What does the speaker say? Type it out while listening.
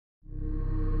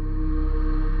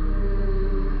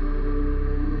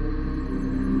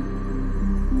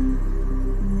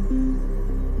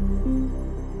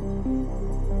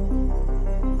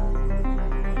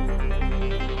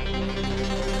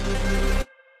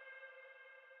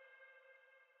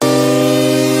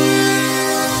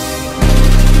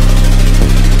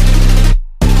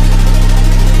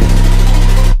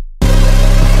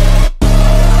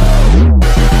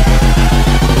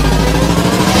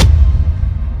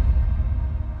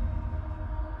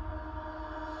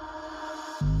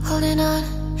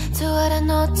a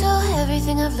no to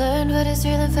everything I've learned. What is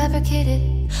real and fabricated?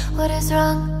 What is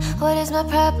wrong? What is my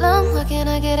problem? What can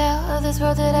I get out of this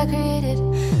world that I created?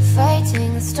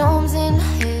 Fighting the storms in my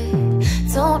head.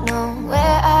 Don't know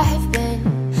where I have been.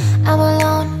 I'm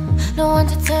alone, no one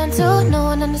to turn to. No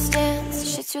one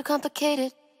understands, shit's too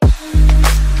complicated.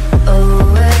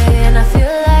 Away, and I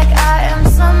feel like I am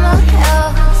someone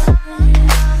else.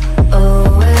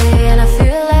 Away, and I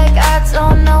feel like I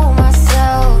don't know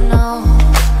myself, no.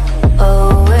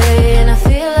 Away, and I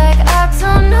feel like I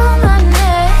don't know my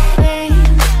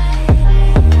name.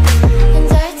 And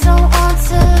I don't want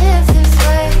to live this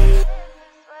way.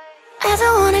 I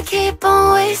don't wanna keep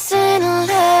on wasting a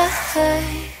life.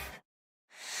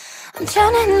 I'm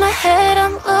drowning in my head,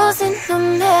 I'm losing the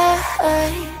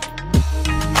mind.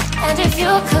 And if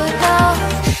you could know,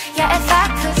 yeah, if I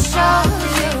could show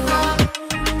you,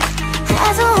 I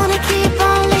don't wanna keep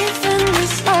on living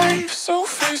this life so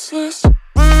faceless.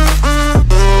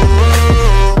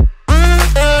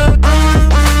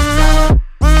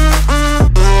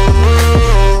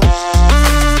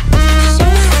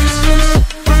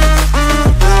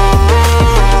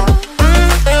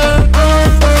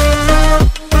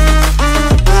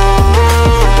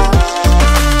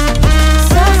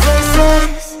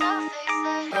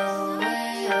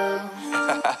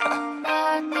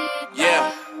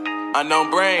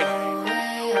 Unknown Brain,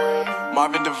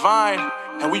 Marvin Divine,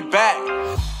 and we back.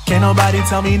 Can't nobody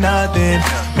tell me nothing.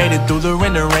 Made it through the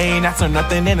rain and rain, I turn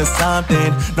nothing into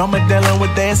something. No more dealing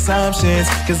with their assumptions,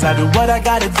 cause I do what I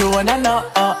gotta do and I know,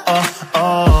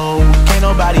 can't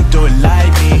nobody do it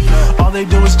like me. All they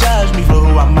do is judge me for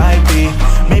who I might be.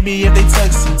 Maybe if they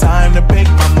took some time to pick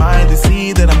my mind to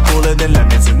see that I'm cooler than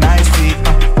lemons and iced tea.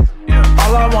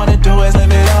 All I wanna do is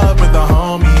live it up with the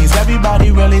homies.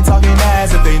 Everybody really talking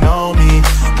as if they know me,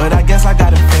 but I guess I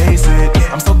gotta face it.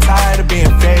 I'm so tired of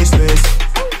being faceless.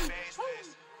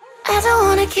 I don't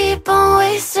wanna keep on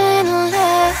wasting a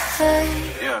life.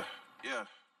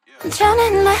 I'm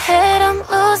drowning in my head, I'm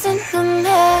losing the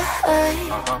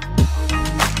mind.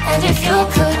 And if you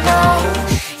could know,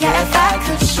 yeah, if I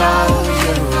could show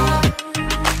you,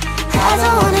 I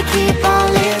don't wanna keep on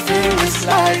living this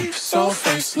life so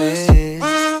faceless.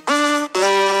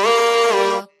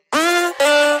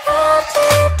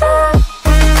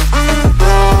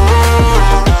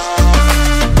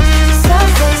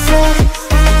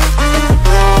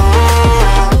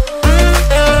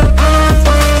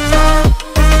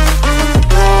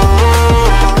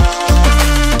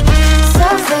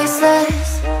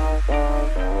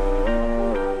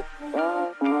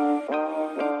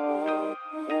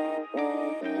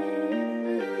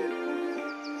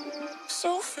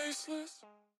 So faceless.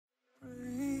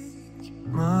 Break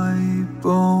my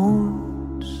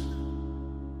bones,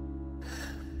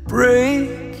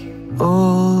 break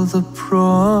all the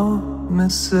promises,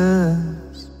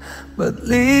 but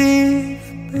leave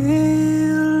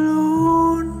me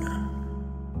alone.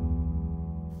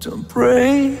 Don't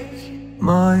break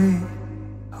my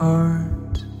heart.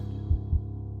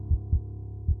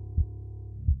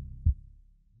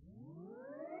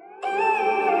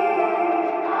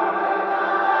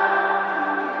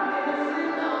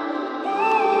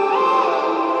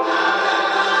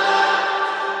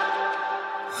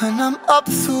 When I'm up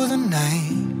through the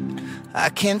night, I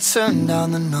can't turn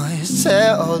down the noise.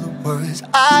 Tear all the words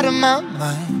out of my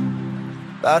mind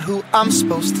about who I'm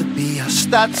supposed to be. I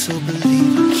start to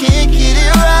believe I can't get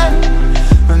it right.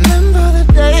 Remember the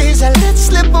days I let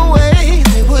slip away,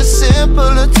 they were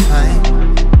simpler times.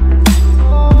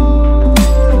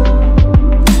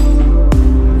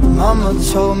 Mama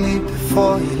told me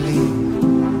before you leave,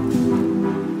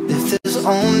 if there's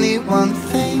only one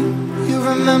thing you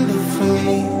remember from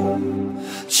me,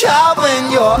 child,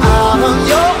 when you're out on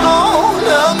your own,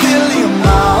 a million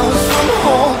miles from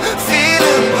home,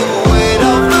 feeling the weight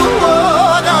of the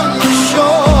world on your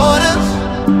shoulders.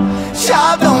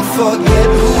 Child, don't forget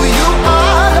who you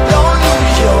are, don't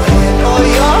lose your head or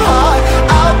your heart.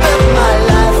 I'll bet my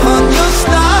life on your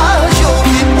stars, you'll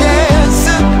be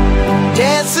dancing,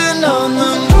 dancing on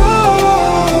the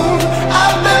moon.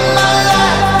 I'll bet my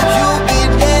life, you'll be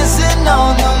dancing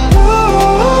on the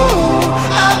moon.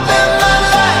 I'll bet my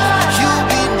life, you'll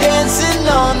be dancing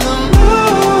on the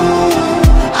moon.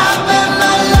 I'll bet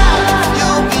my life,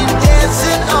 you'll be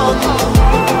dancing on the moon.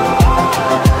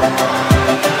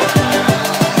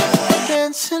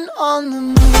 Dancing on the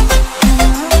moon.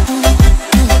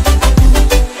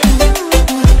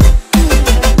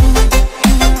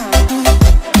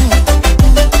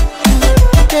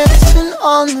 Dancing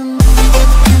on the moon.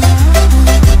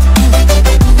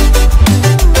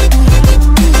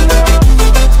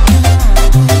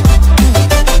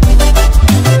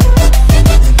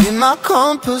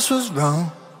 compass was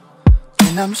wrong,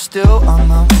 and I'm still on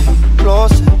my way,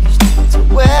 closer to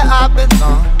where I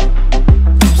belong.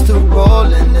 I'm still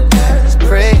rolling the dice,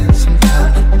 praying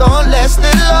sometimes don't last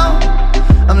it long.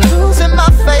 I'm losing my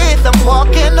faith, I'm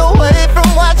walking away from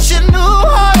what you knew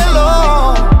all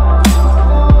along.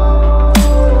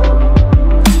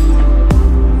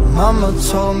 Mama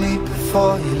told me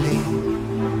before you leave,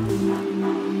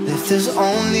 if there's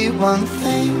only one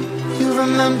thing you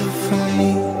remember from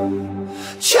me,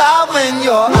 child, when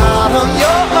you're out on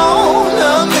your own,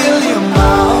 a million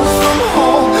miles from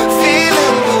home,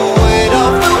 feeling the weight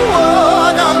of the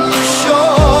world on your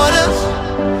shoulders.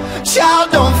 Child,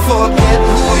 don't forget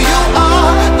who you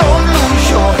are, don't lose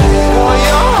your head or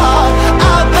your heart.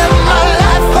 I'll bet my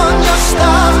life on your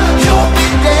stars, you'll be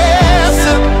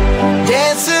dancing,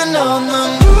 dancing on the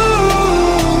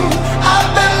moon. I'll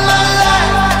bet my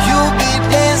life, you'll be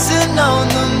dancing on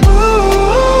the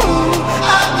moon.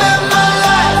 I'll bet my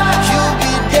life, you'll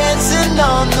be dancing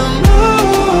on the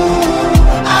moon.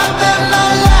 I'll bet my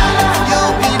life,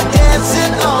 you'll be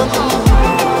dancing on the moon.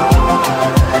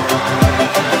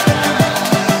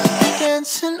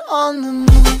 Dancing on the moon.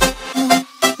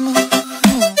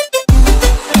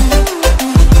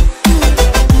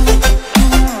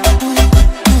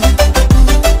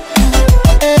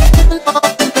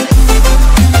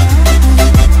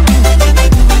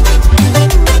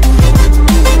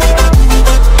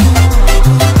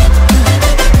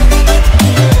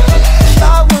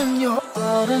 Child, when you're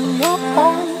out on your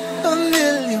own, a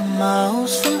million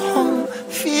miles from home,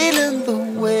 feeling the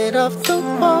weight of the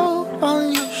world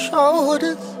on your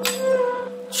shoulders.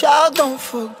 Child, don't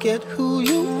forget who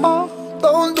you are,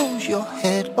 don't lose your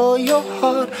head or your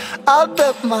heart. I'll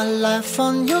bet my life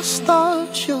on your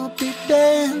stars, you'll be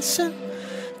dancing,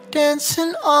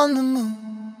 dancing on the moon.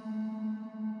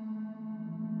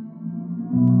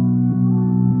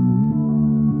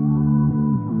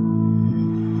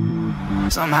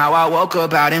 Somehow I woke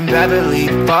up out in Beverly,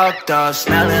 fucked up,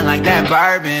 smelling like that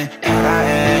bourbon, and I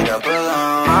end up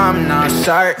alone. I'm not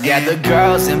certain. Yeah, the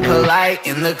girls impolite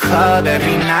in the club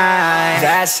every night.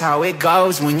 That's how it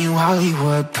goes when you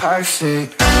Hollywood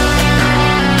perfect.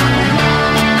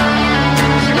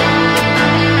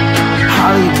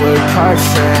 Hollywood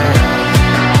perfect.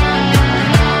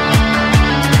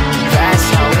 That's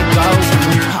how it goes when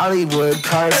you Hollywood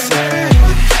perfect.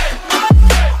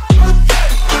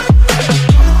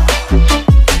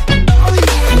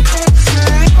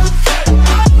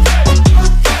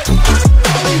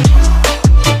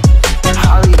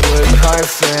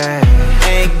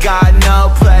 Ain't got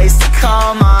no place to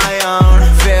call my own.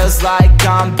 Feels like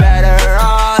I'm better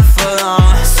off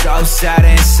alone. So sad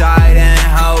inside and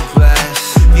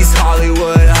hopeless. These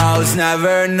Hollywood hoes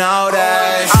never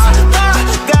notice. I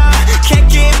can't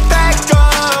get back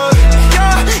on.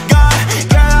 You're gone,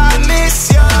 girl, I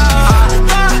miss you. I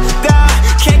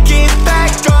can't get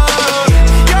back on.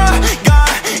 You're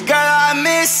gone, girl, I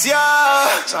miss you.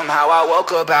 Somehow I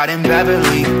woke up out in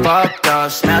Beverly, fucked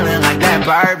up, smelling like that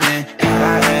bourbon, and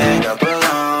I end up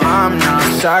alone. I'm not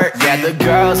certain. Yeah, the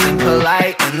girls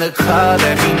impolite in the club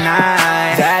every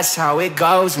night. That's how it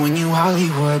goes when you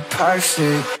Hollywood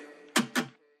perfect.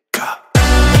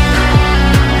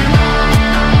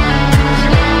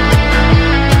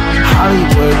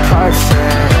 Hollywood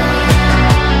perfect.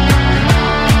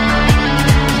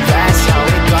 That's how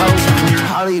it goes when you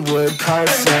Hollywood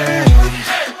perfect.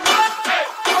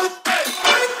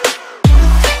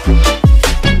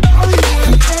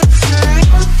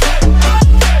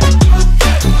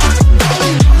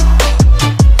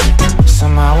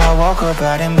 Woke up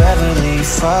out in Beverly,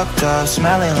 fucked up,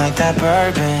 smelling like that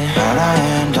bourbon, but I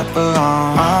end up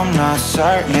alone. I'm not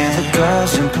certain. Yeah, the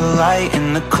girls impolite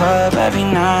in the club every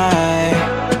night.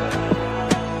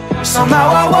 Somehow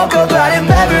I woke up out in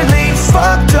Beverly,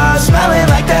 fucked up, smelling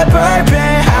like that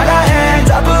bourbon, how'd I end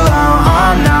up alone?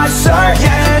 I'm not certain.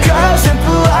 Yeah, the girls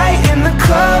impolite in the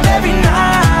club every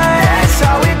night. That's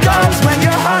how it goes when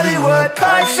you're Hollywood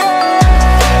perfect.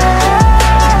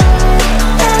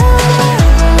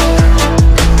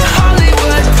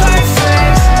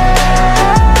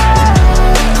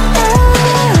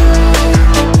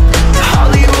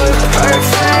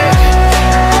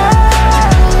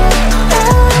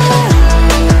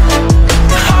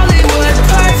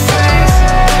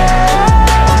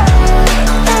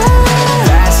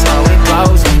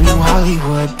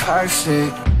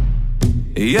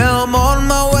 Yeah, I'm on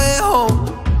my way home.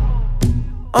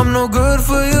 I'm no good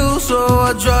for you, so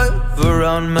I drive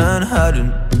around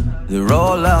Manhattan. They're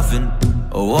all laughing,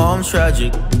 oh, I'm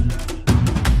tragic.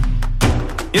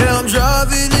 Yeah, I'm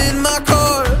driving in my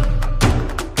car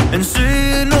and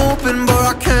seeing open, but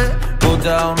I can't go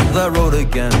down that road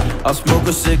again. I'll smoke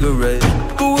a cigarette,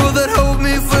 but will that help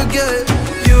me forget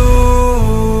you?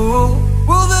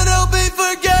 Will that help me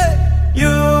forget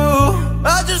you?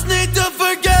 I just need to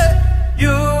forget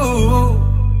you.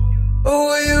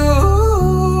 Oh, you.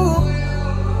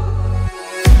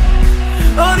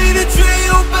 I need to treat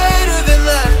you better than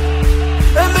that,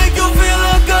 and make you feel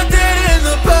like I did in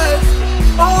the past.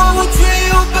 Oh, I will treat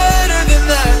you better than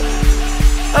that.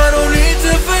 I don't need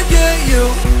to forget you.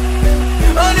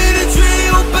 I need to treat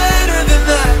you better than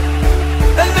that,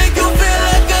 and make you feel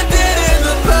like I did in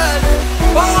the past.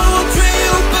 Oh, I will treat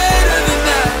you better than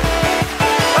that.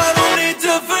 I don't need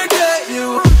to forget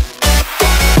you.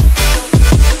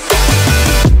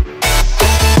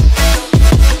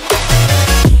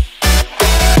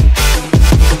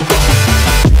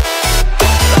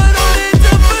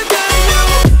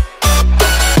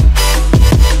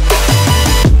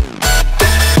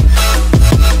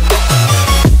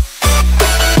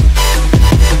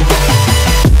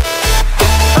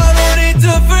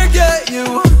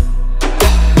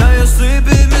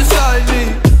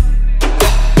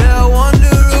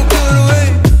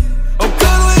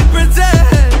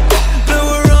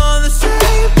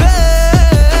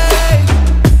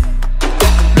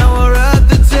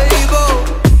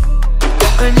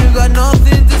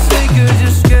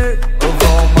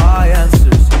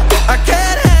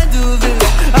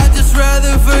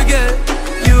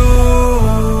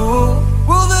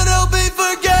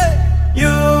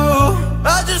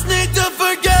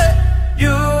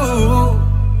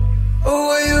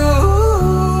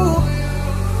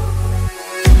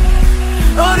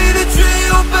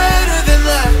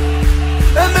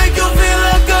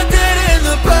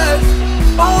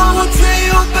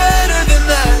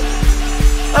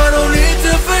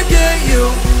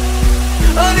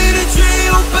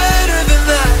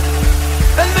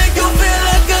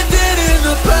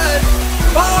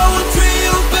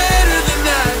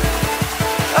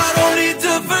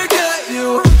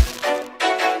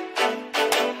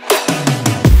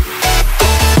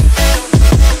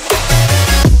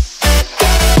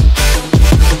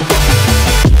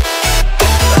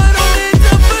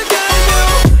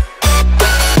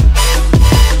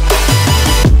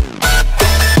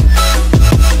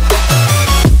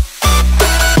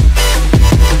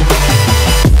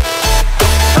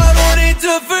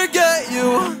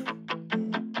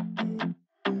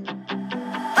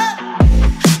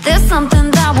 There's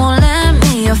something that won't let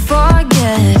me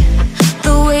forget.